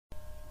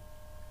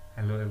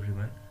Hello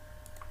everyone.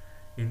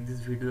 In this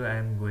video I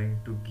am going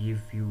to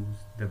give you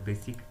the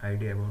basic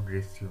idea about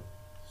ratio.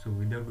 So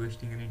without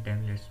wasting any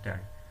time, let's start.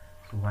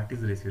 So what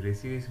is ratio?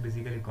 Ratio is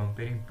basically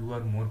comparing two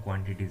or more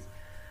quantities.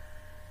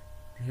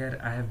 Here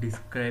I have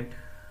described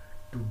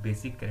two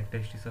basic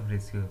characteristics of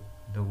ratio.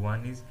 The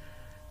one is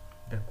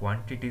the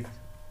quantities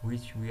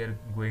which we are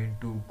going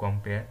to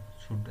compare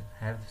should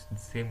have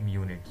same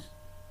units.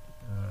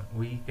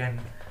 We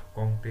can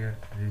compare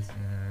this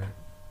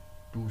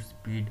to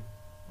speed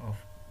of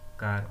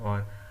car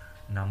or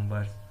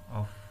numbers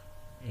of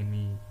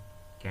any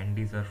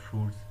candies or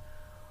fruits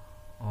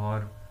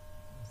or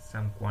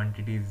some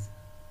quantities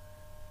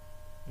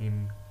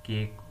in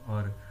cake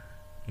or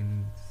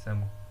in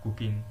some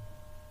cooking.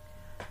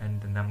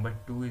 And the number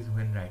two is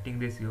when writing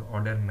ratio,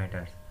 order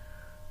matters.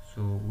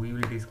 So we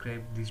will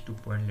describe these 2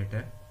 points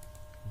later.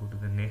 Go to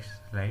the next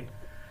slide.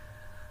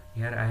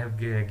 Here I have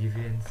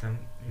given some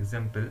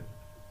example.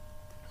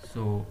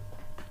 So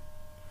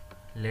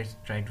let's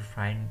try to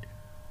find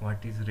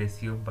what is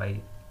ratio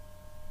by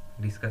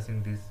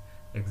discussing this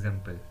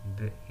example.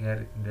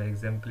 Here the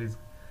example is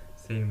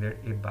saying that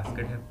a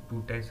basket have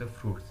two types of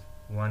fruits.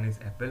 One is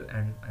apple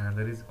and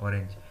another is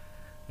orange.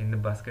 In the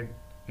basket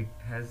it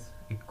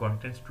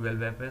contains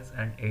 12 apples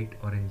and 8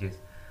 oranges.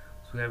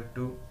 So we have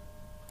to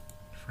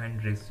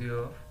find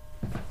ratio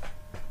of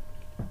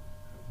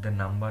the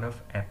number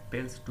of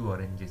apples to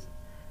oranges.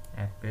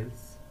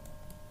 Apples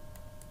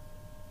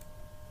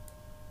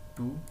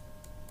to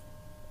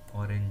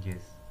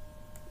oranges.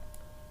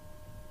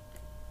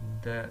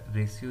 The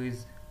ratio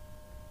is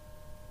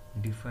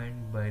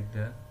defined by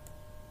the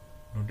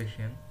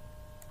notation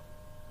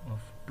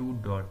of 2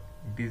 dot.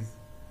 It is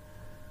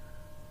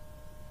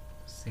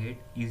said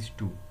is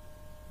to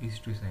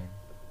sign.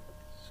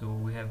 So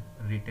we have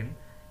written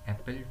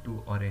apple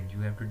to orange.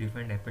 You have to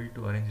define apple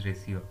to orange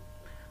ratio.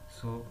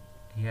 So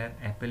here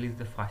apple is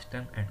the first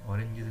term and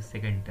orange is the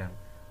second term.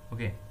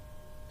 Okay,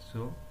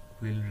 so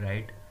we'll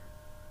write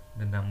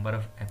the number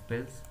of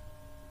apples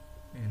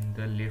in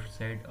the left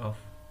side of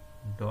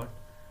dot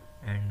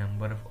and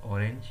number of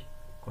orange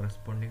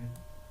corresponding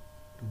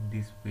to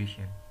this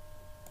position.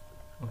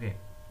 Okay,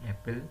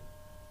 apple,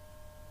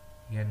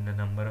 here the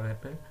number of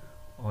apple,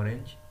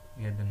 orange,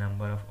 here the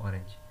number of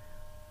orange.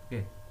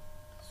 Okay,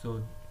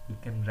 so we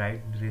can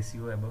write the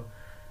ratio about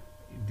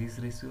this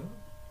ratio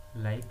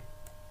like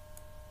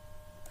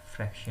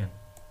fraction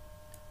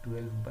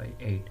 12 by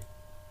 8.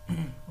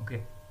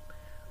 Okay,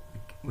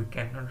 we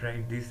cannot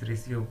write this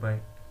ratio by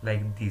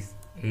like this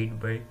 8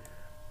 by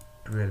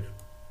 12.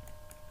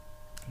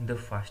 The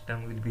first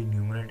term will be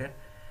numerator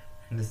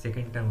and the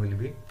second term will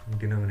be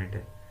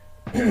denominator.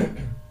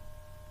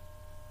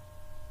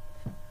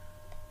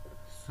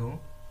 So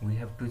we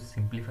have to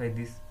simplify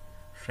this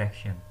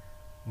fraction.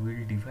 We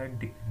will divide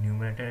the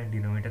numerator and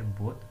denominator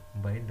both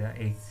by the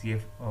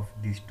HCF of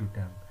these two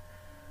terms.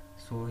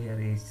 So here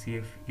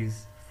HCF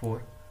is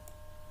 4.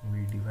 We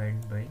will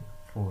divide by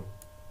 4.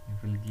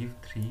 It will give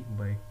 3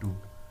 by 2.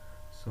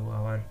 So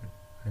our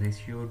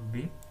ratio would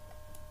be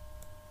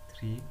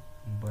 3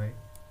 by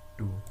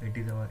 2. It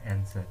is our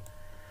answer.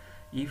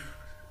 If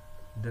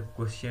the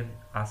question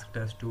asked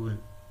us to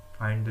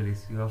find the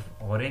ratio of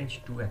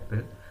orange to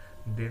apple,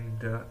 then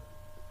the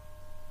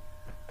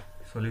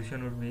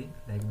solution would be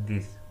like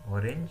this: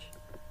 orange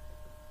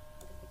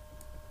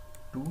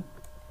to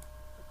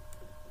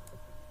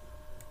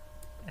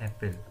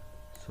apple.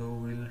 So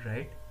we'll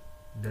write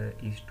the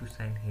is to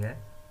sign here,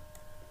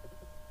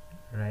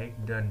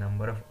 write the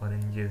number of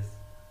oranges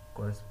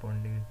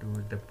corresponding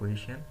to the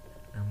position,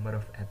 number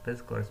of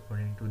apples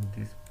corresponding to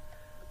this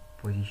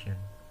position.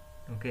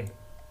 Okay,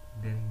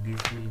 then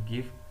this will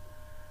give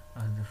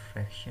us the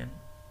fraction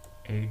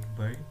 8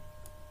 by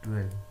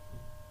 12.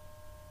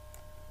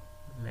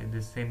 Like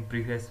the same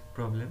previous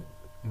problem,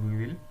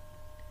 we will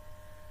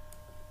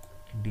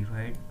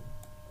divide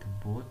the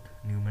both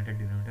numerator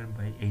denominator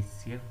by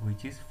HCF,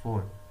 which is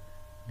 4.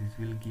 This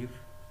will give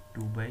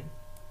 2 by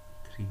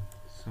 3.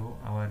 So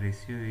our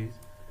ratio is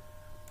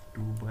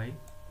 2 by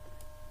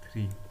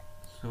 3.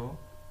 So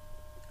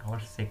our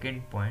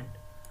second point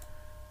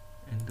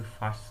in the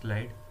first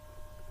slide,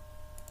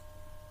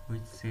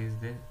 which says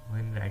that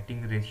when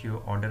writing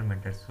ratio, order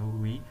matters. So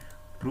we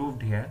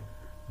proved here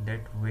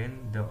that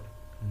when the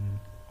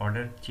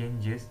order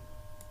changes,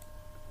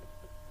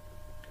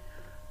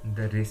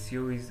 the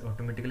ratio is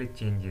automatically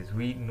changes.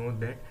 We know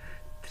that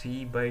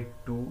 3 by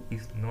 2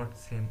 is not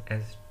same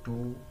as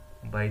 2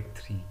 by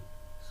 3.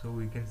 So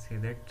we can say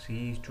that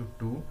 3 is to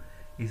 2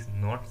 is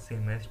not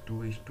same as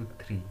 2 is to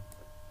 3.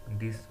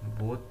 This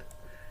both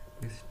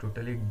is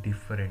totally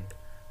different.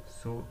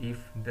 So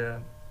if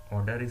the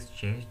order is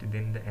changed,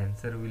 then the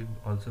answer will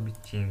also be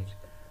changed.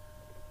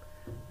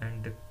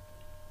 And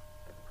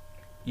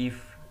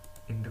if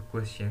in the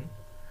question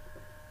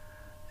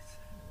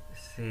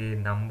say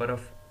number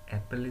of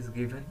apple is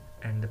given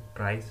and the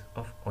price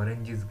of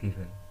orange is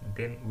given,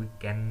 then we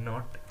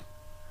cannot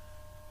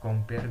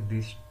compare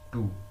these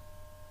two,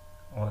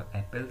 or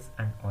apples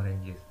and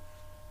oranges.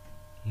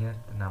 Here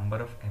the number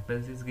of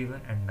apples is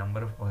given and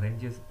number of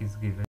oranges is given.